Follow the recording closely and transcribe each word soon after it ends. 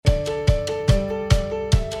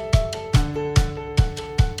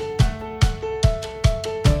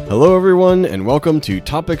Hello, everyone, and welcome to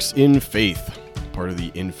Topics in Faith, part of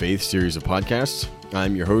the In Faith series of podcasts.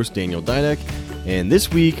 I'm your host, Daniel Didek, and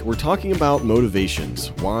this week we're talking about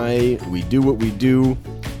motivations, why we do what we do,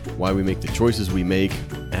 why we make the choices we make,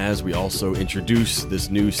 as we also introduce this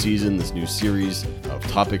new season, this new series of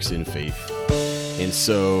Topics in Faith. And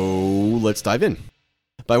so let's dive in.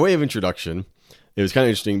 By way of introduction, it was kind of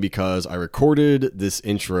interesting because I recorded this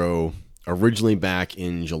intro originally back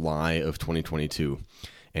in July of 2022.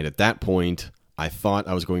 And at that point, I thought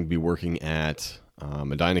I was going to be working at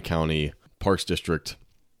Medina County Parks District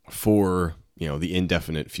for, the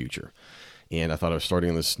indefinite future. And I thought I was starting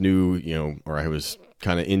on this new, or I was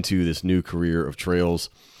kind of into this new career of trails.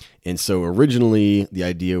 And so originally the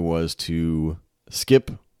idea was to skip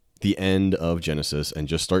the end of Genesis and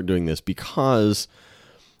just start doing this because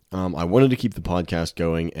I wanted to keep the podcast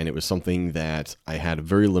going, and it was something that I had a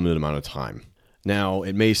very limited amount of time. Now,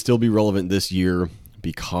 it may still be relevant this year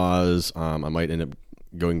because I might end up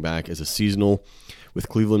going back as a seasonal with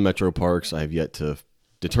Cleveland Metro Parks. I have yet to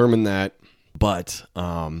determine that, but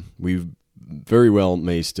we very well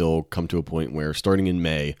may still come to a point where starting in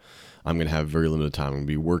May, I'm going to have very limited time. I'm going to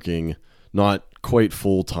be working not quite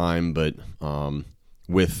full time, but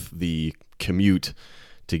with the commute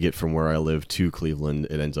to get from where I live to Cleveland,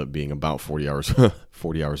 it ends up being about 40 hours,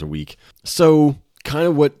 40 hours a week. So kind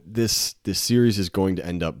of what this series is going to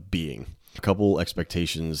end up being. A couple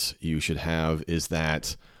expectations you should have is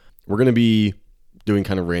that we're going to be doing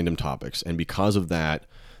kind of random topics. And because of that,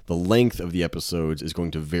 the length of the episodes is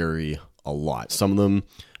going to vary a lot. Some of them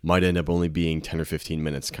might end up only being 10 or 15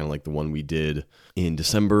 minutes, kind of like the one we did in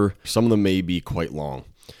December. Some of them may be quite long.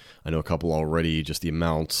 I know a couple already, just the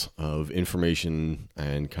amount of information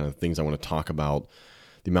and kind of things I want to talk about,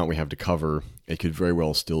 the amount we have to cover, it could very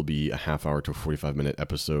well still be a half hour to a 45-minute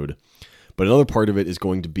episode. But another part of it is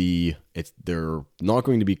going to be, they're not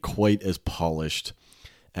going to be quite as polished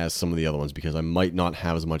as some of the other ones because I might not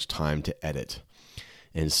have as much time to edit.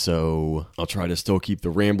 And so I'll try to still keep the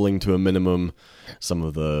rambling to a minimum. Some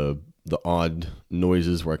of the odd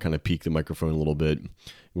noises where I kind of peak the microphone a little bit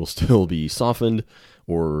will still be softened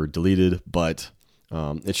or deleted, but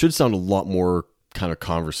it should sound a lot more kind of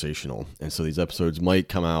conversational. And so these episodes might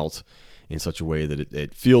come out in such a way that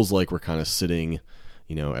it feels like we're kind of sitting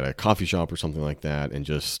at a coffee shop or something like that, and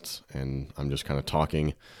I'm just kind of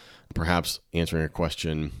talking, perhaps answering a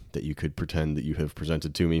question that you could pretend that you have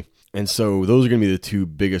presented to me. And so those are going to be the two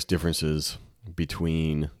biggest differences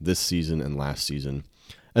between this season and last season.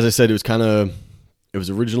 As I said, it was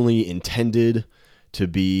originally intended to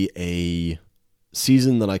be a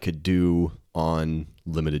season that I could do on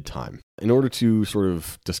limited time. In order to sort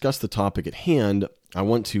of discuss the topic at hand, I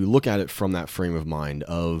want to look at it from that frame of mind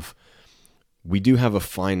of we do have a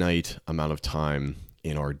finite amount of time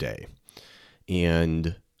in our day,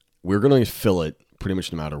 and we're going to fill it pretty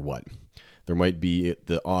much no matter what. There might be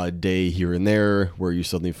the odd day here and there where you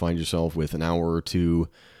suddenly find yourself with an hour or two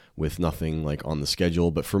with nothing like on the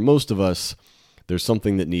schedule, but for most of us, there's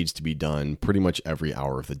something that needs to be done pretty much every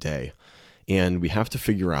hour of the day, and we have to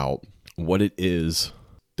figure out what it is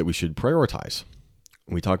that we should prioritize.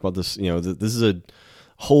 We talk about this, this is a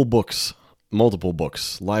whole multiple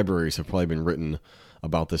books, libraries have probably been written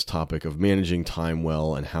about this topic of managing time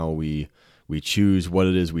well and how we choose what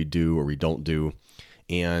it is we do or we don't do.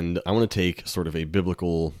 And I want to take sort of a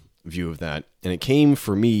biblical view of that. And it came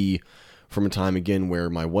for me from a time, again, where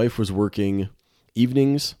my wife was working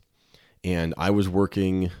evenings and I was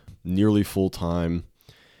working nearly full time.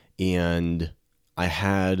 And I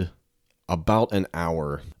had about an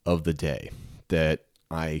hour of the day that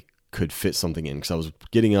I could fit something in because I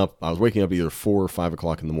was waking up either 4 or 5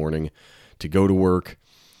 o'clock in the morning to go to work.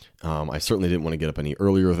 I certainly didn't want to get up any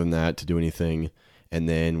earlier than that to do anything. And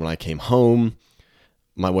then when I came home,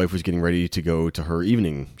 my wife was getting ready to go to her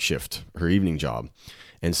evening shift, her evening job.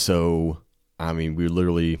 And so, we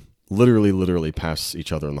literally pass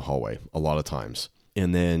each other in the hallway a lot of times.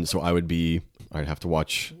 And then, so I'd have to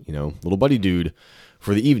watch, little buddy dude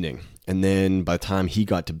for the evening. And then by the time he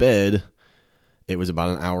got to bed, it was about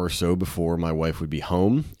an hour or so before my wife would be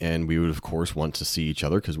home, and we would, of course, want to see each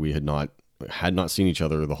other because we had not seen each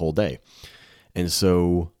other the whole day. And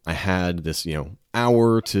so I had this,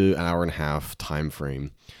 hour to an hour and a half time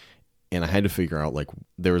frame, and I had to figure out,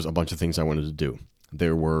 there was a bunch of things I wanted to do.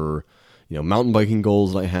 There were, mountain biking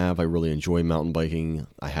goals that I have. I really enjoy mountain biking.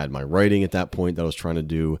 I had my writing at that point that I was trying to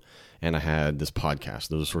do, and I had this podcast.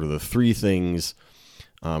 Those are sort of the three things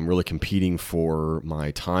really competing for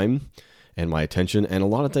my time and my attention. And a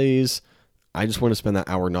lot of days, I just want to spend that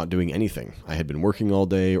hour not doing anything. I had been working all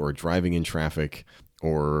day or driving in traffic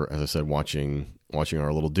or, as I said, watching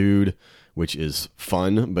our little dude which is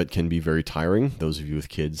fun, but can be very tiring. Those of you with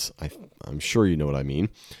kids, I'm sure you know what I mean.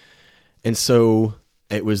 And so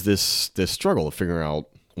it was this struggle of figuring out,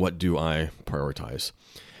 what do I prioritize?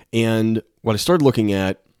 And what I started looking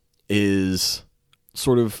at is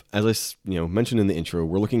sort of, as I mentioned in the intro,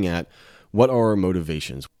 we're looking at what are our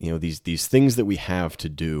motivations? These things that we have to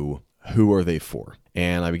do, who are they for?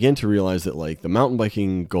 And I began to realize that like the mountain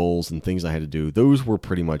biking goals and things I had to do, those were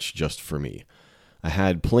pretty much just for me. I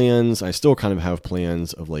had plans, I still kind of have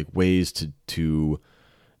plans of like ways to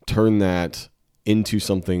turn that into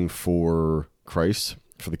something for Christ,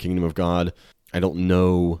 for the kingdom of God. I don't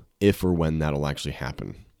know if or when that'll actually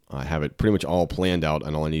happen. I have it pretty much all planned out,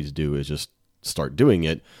 and all I need to do is just start doing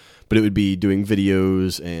it. But it would be doing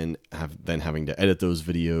videos and having to edit those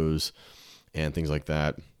videos and things like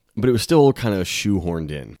that. But it was still kind of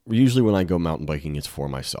shoehorned in. Usually when I go mountain biking, it's for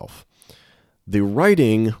myself. The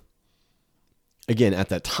writing, again, at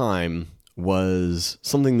that time, was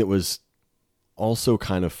something that was also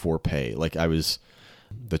kind of for pay.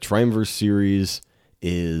 The Triumvirate series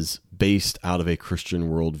is based out of a Christian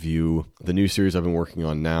worldview. The new series I've been working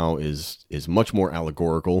on now is much more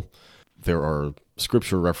allegorical. There are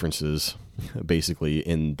scripture references basically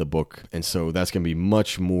in the book, and so that's going to be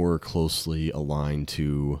much more closely aligned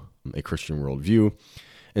to a Christian worldview.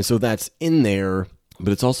 And so that's in there,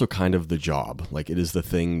 but it's also kind of the job. Like, it is the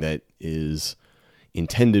thing that is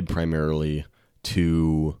intended primarily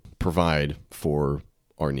to provide for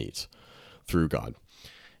our needs through God.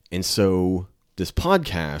 And so this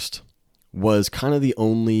podcast was kind of the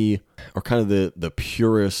only, or kind of the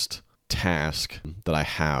purest task that I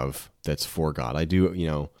have that's for God. I do,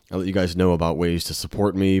 I'll let you guys know about ways to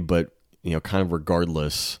support me, but, kind of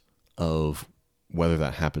regardless of whether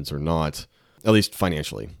that happens or not, at least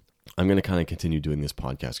financially, I'm going to kind of continue doing this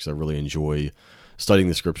podcast because I really enjoy studying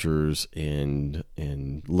the scriptures and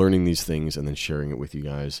learning these things and then sharing it with you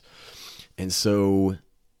guys. And so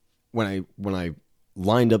when I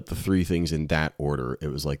lined up the three things in that order, it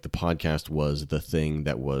was like the podcast was the thing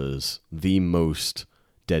that was the most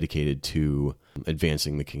dedicated to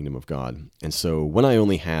advancing the kingdom of God. And so when I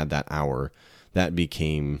only had that hour, that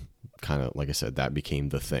became kind of, like I said, that became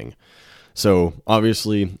the thing. So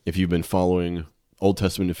obviously, if you've been following Old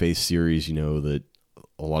Testament and Faith series, you know that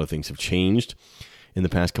a lot of things have changed in the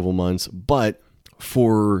past couple months, but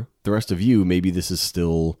for the rest of you, maybe this is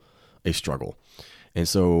still a struggle. And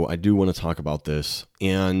so I do want to talk about this.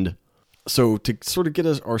 And so to sort of get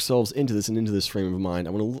ourselves into this and into this frame of mind,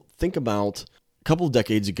 I want to think about a couple of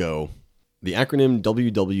decades ago, the acronym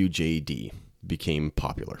WWJD became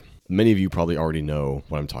popular. Many of you probably already know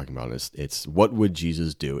what I'm talking about. It's what would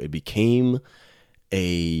Jesus do? It became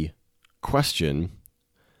a question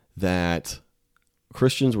that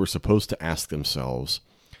Christians were supposed to ask themselves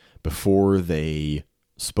before they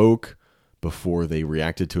spoke, before they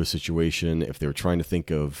reacted to a situation, if they were trying to think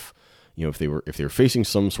of, if they were facing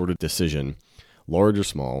some sort of decision, large or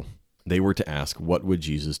small, they were to ask, what would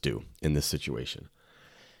Jesus do in this situation?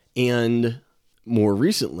 And more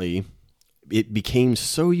recently, it became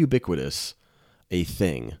so ubiquitous a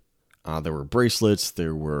thing. There were bracelets,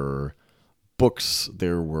 there were books,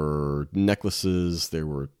 there were necklaces, there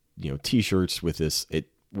were, t-shirts with this. It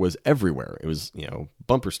was everywhere. It was,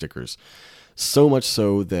 bumper stickers. So much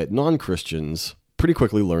so that non-Christians pretty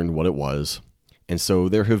quickly learned what it was. And so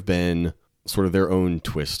there have been sort of their own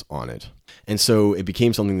twist on it. And so it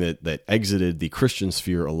became something that exited the Christian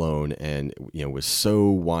sphere alone and, was so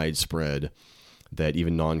widespread that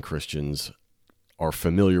even non-Christians are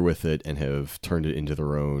familiar with it and have turned it into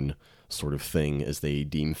their own sort of thing as they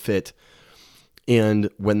deem fit. And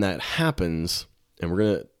when that happens, and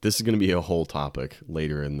this is going to be a whole topic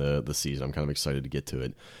later in the season. I'm kind of excited to get to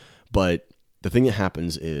it. But the thing that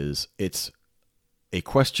happens is it's a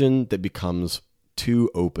question that becomes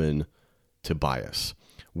too open to bias,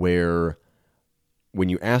 where when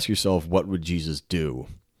you ask yourself, what would Jesus do?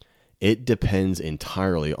 It depends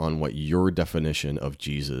entirely on what your definition of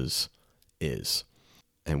Jesus is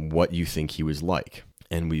and what you think he was like.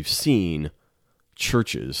 And we've seen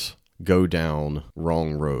churches go down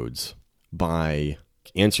wrong roads by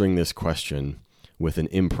answering this question with an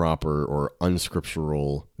improper or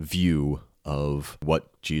unscriptural view of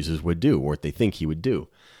what Jesus would do or what they think he would do.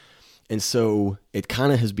 And so it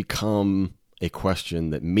kind of has become a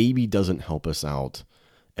question that maybe doesn't help us out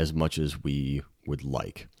as much as we would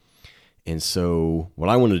like. And so what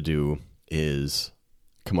I want to do is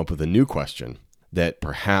come up with a new question that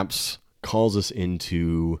perhaps calls us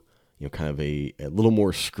into, kind of a little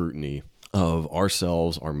more scrutiny of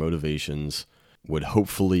ourselves, our motivations, would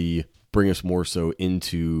hopefully bring us more so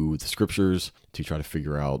into the scriptures to try to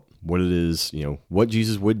figure out what it is, what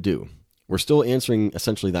Jesus would do. We're still answering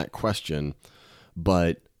essentially that question,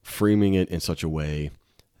 but framing it in such a way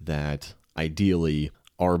that ideally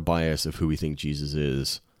our bias of who we think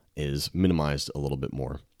Jesus is minimized a little bit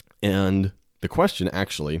more. And the question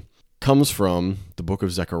actually comes from the book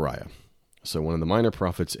of Zechariah. So one of the minor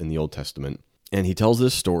prophets in the Old Testament. And he tells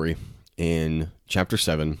this story in chapter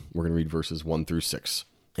 7. We're going to read verses 1 through 6.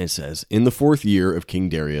 It says, "In the 4th year of King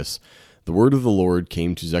Darius, the word of the Lord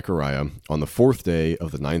came to Zechariah on the 4th day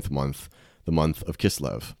of the 9th month, the month of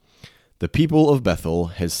Kislev. The people of Bethel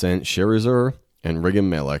had sent Sherezer and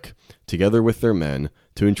Regem-Melech together with their men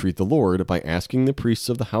to entreat the Lord by asking the priests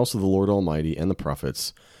of the house of the Lord Almighty and the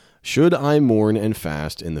prophets, 'Should I mourn and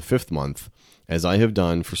fast in the 5th month, as I have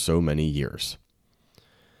done for so many years?'"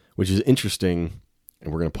 Which is interesting,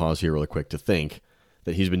 and we're going to pause here really quick to think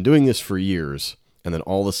that he's been doing this for years, and then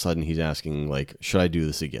all of a sudden he's asking, like, should I do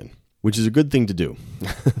this again? Which is a good thing to do.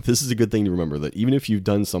 This is a good thing to remember, that even if you've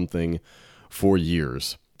done something for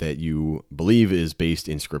years that you believe is based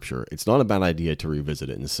in Scripture, it's not a bad idea to revisit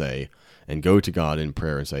it and say, and go to God in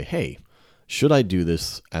prayer and say, hey, should I do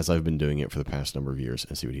this as I've been doing it for the past number of years?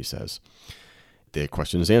 And see what he says. The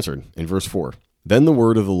question is answered in verse 4. "Then the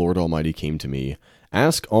word of the Lord Almighty came to me,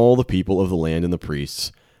 ask all the people of the land and the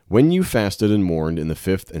priests, when you fasted and mourned in the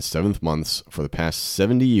 5th and 7th months for the past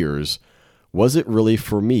 70 years, was it really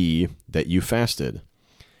for me that you fasted?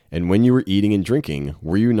 And when you were eating and drinking,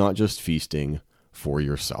 were you not just feasting for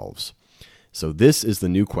yourselves?" So this is the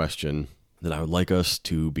new question that I would like us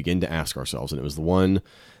to begin to ask ourselves. And it was the one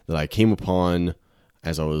that I came upon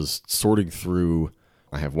as I was sorting through,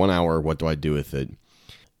 I have 1 hour, what do I do with it?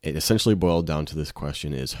 It essentially boiled down to this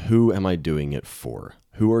question is, who am I doing it for?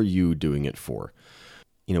 Who are you doing it for?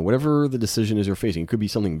 You know, whatever the decision is you're facing, it could be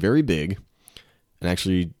something very big. And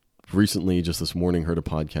actually, recently, just this morning, heard a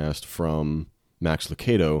podcast from Max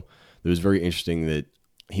Lucado that was very interesting, that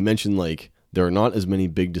he mentioned, like, there are not as many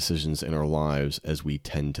big decisions in our lives as we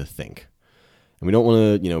tend to think. And we don't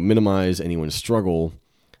want to, minimize anyone's struggle,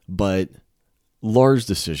 but large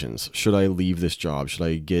decisions. Should I leave this job? Should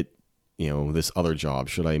I get, this other job?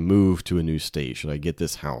 Should I move to a new state? Should I get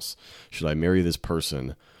this house? Should I marry this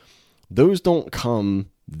person? Those don't come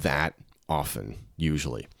that often,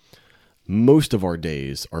 usually. Most of our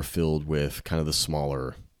days are filled with kind of the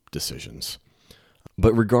smaller decisions.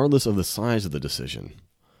 But regardless of the size of the decision,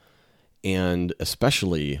 and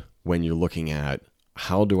especially when you're looking at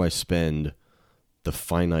how do I spend the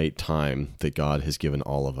finite time that God has given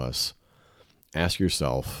all of us, ask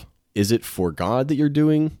yourself, is it for God that you're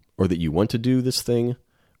doing, or that you want to do this thing,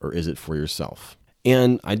 or is it for yourself?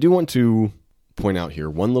 And I do want to point out here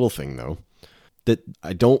one little thing, though, that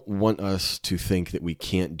I don't want us to think that we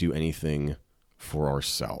can't do anything for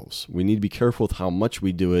ourselves. We need to be careful with how much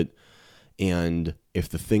we do it, and if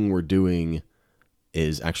the thing we're doing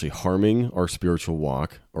is actually harming our spiritual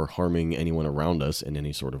walk or harming anyone around us in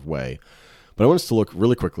any sort of way. But I want us to look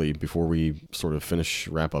really quickly before we sort of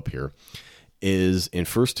wrap up here, is in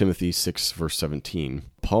 1 Timothy 6, verse 17.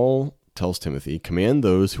 Paul tells Timothy, "Command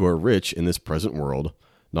those who are rich in this present world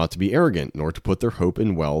not to be arrogant, nor to put their hope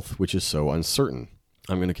in wealth, which is so uncertain."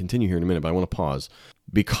 I'm going to continue here in a minute, but I want to pause,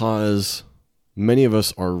 because many of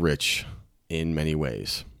us are rich in many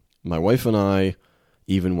ways. My wife and I,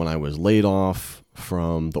 even when I was laid off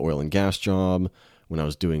from the oil and gas job, when I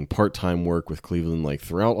was doing part-time work with Cleveland, like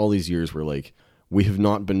throughout all these years, we're like, we have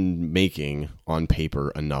not been making on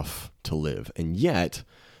paper enough to live. And yet,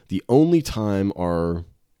 the only time our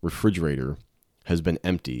refrigerator has been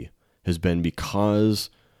empty has been because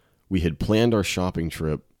we had planned our shopping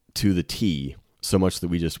trip to the T, so much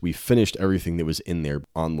that we finished everything that was in there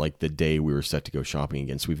on like the day we were set to go shopping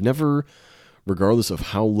again. So we've never, regardless of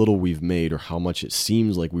how little we've made or how much it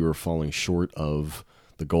seems like we were falling short of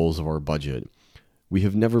the goals of our budget, we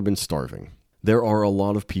have never been starving. There are a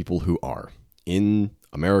lot of people who are. In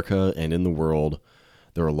America and in the world,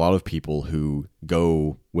 there are a lot of people who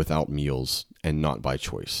go without meals, and not by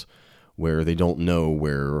choice, where they don't know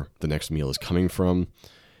where the next meal is coming from.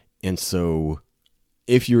 And so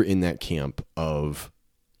if you're in that camp of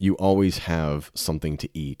you always have something to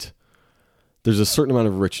eat, there's a certain amount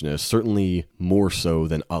of richness, certainly more so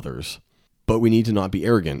than others, but we need to not be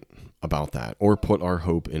arrogant about that or put our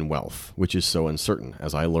hope in wealth, which is so uncertain.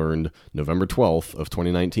 As I learned November 12th of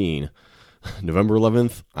 2019, November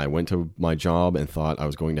 11th, I went to my job and thought I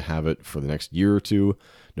was going to have it for the next year or two.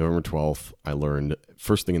 November 12th, I learned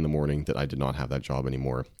first thing in the morning that I did not have that job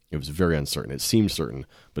anymore. It was very uncertain. It seemed certain,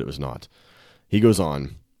 but it was not. He goes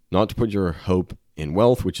on, not to put your hope in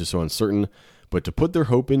wealth, which is so uncertain, but to put their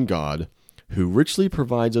hope in God, who richly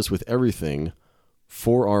provides us with everything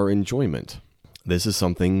for our enjoyment. This is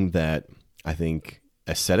something that I think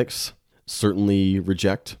ascetics certainly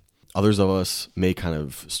reject. Others of us may kind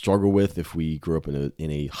of struggle with if we grew up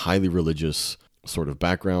in a highly religious sort of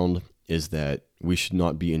background, is that we should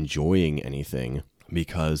not be enjoying anything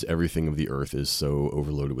because everything of the earth is so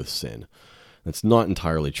overloaded with sin. That's not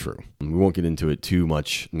entirely true. We won't get into it too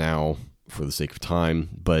much now for the sake of time,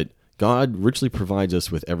 but God richly provides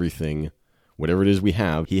us with everything. Whatever it is we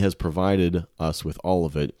have, He has provided us with all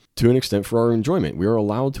of it to an extent for our enjoyment. We are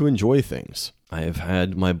allowed to enjoy things. I have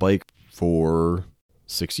had my bike for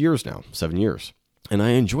 6 years now, 7 years, and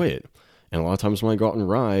I enjoy it. And a lot of times when I go out and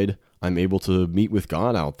ride, I'm able to meet with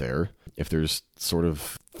God out there. If there's sort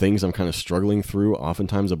of things I'm kind of struggling through,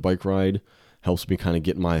 oftentimes a bike ride helps me kind of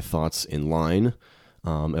get my thoughts in line.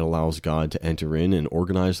 It allows God to enter in and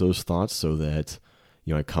organize those thoughts so that,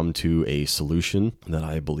 I come to a solution that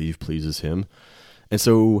I believe pleases Him. And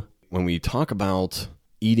so when we talk about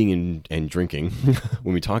eating and drinking,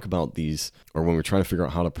 when we talk about these, or when we're trying to figure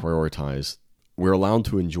out how to prioritize, we're allowed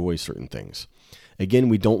to enjoy certain things. Again,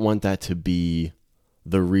 we don't want that to be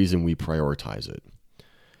the reason we prioritize it.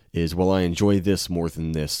 Is, well, I enjoy this more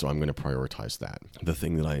than this, so I'm going to prioritize that, the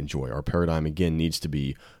thing that I enjoy. Our paradigm, again, needs to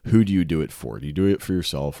be, who do you do it for? Do you do it for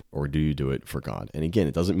yourself, or do you do it for God? And again,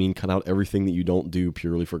 it doesn't mean cut out everything that you don't do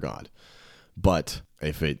purely for God. But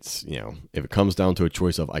if it's, if it comes down to a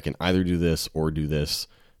choice of, I can either do this or do this,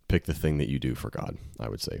 pick the thing that you do for God, I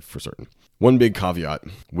would say, for certain. One big caveat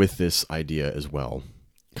with this idea as well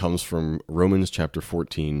comes from Romans chapter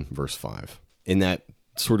 14, verse 5. In that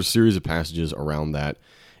sort of series of passages around that,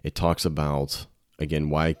 it talks about, again,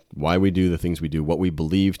 why we do the things we do, what we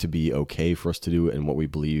believe to be okay for us to do, and what we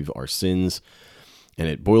believe are sins. And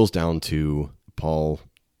it boils down to, Paul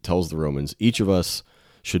tells the Romans, each of us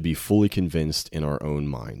should be fully convinced in our own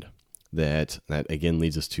mind. That again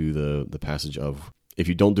leads us to the passage of, if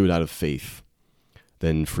you don't do it out of faith,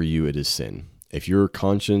 then for you it is sin. If your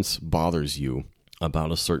conscience bothers you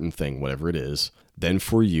about a certain thing, whatever it is, then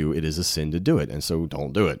for you it is a sin to do it, and so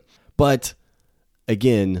don't do it. But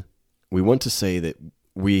again, we want to say that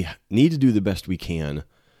we need to do the best we can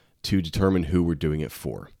to determine who we're doing it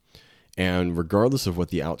for. And regardless of what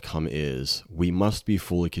the outcome is, we must be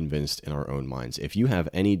fully convinced in our own minds. If you have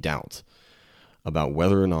any doubt about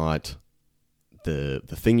whether or not the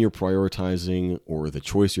thing you're prioritizing or the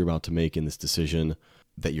choice you're about to make in this decision,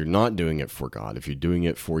 that you're not doing it for God, if you're doing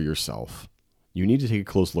it for yourself, you need to take a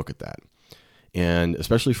close look at that. And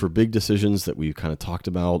especially for big decisions that we've kind of talked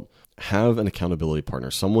about, have an accountability partner,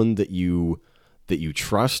 someone that you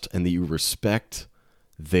trust and that you respect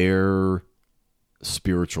their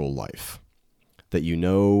spiritual life, that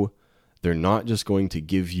they're not just going to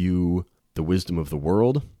give you the wisdom of the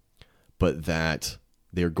world, but that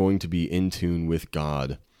they're going to be in tune with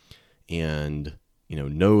God and,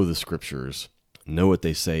 know the scriptures, know what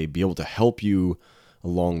they say, be able to help you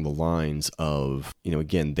along the lines of,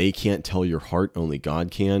 again, they can't tell your heart, only God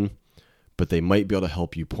can, but they might be able to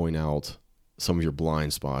help you point out some of your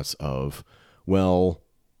blind spots of, well,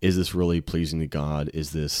 is this really pleasing to God?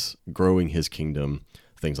 Is this growing His kingdom?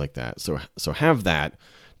 Things like that. So have that.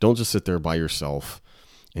 Don't just sit there by yourself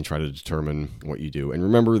and try to determine what you do. And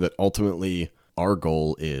remember that ultimately our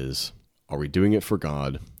goal is, are we doing it for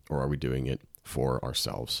God or are we doing it for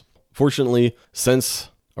ourselves? Fortunately, since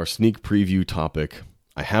our sneak preview topic,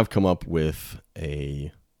 I have come up with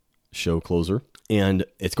a show closer, and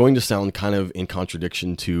it's going to sound kind of in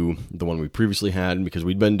contradiction to the one we previously had, because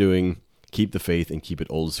we'd been doing Keep the Faith and Keep It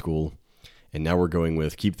Old School, and now we're going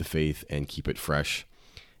with Keep the Faith and Keep It Fresh.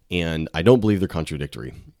 And I don't believe they're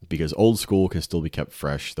contradictory, because old school can still be kept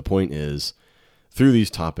fresh. The point is, through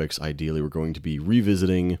these topics, ideally, we're going to be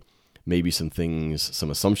revisiting maybe some things,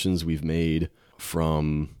 some assumptions we've made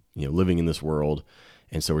from living in this world.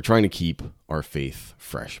 And so we're trying to keep our faith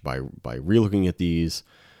fresh by relooking at these,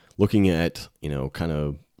 looking at, kind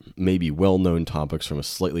of maybe well-known topics from a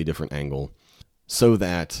slightly different angle, so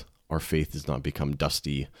that our faith does not become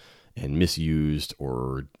dusty and misused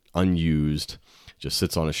or unused, just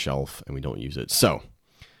sits on a shelf and we don't use it. So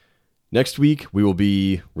next week we will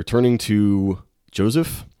be returning to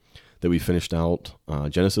Joseph that we finished out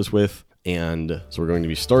Genesis with. And so we're going to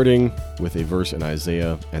be starting with a verse in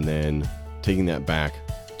Isaiah and then taking that back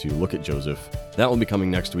to look at Joseph. That will be coming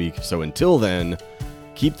next week. So until then,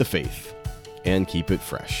 keep the faith and keep it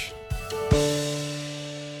fresh.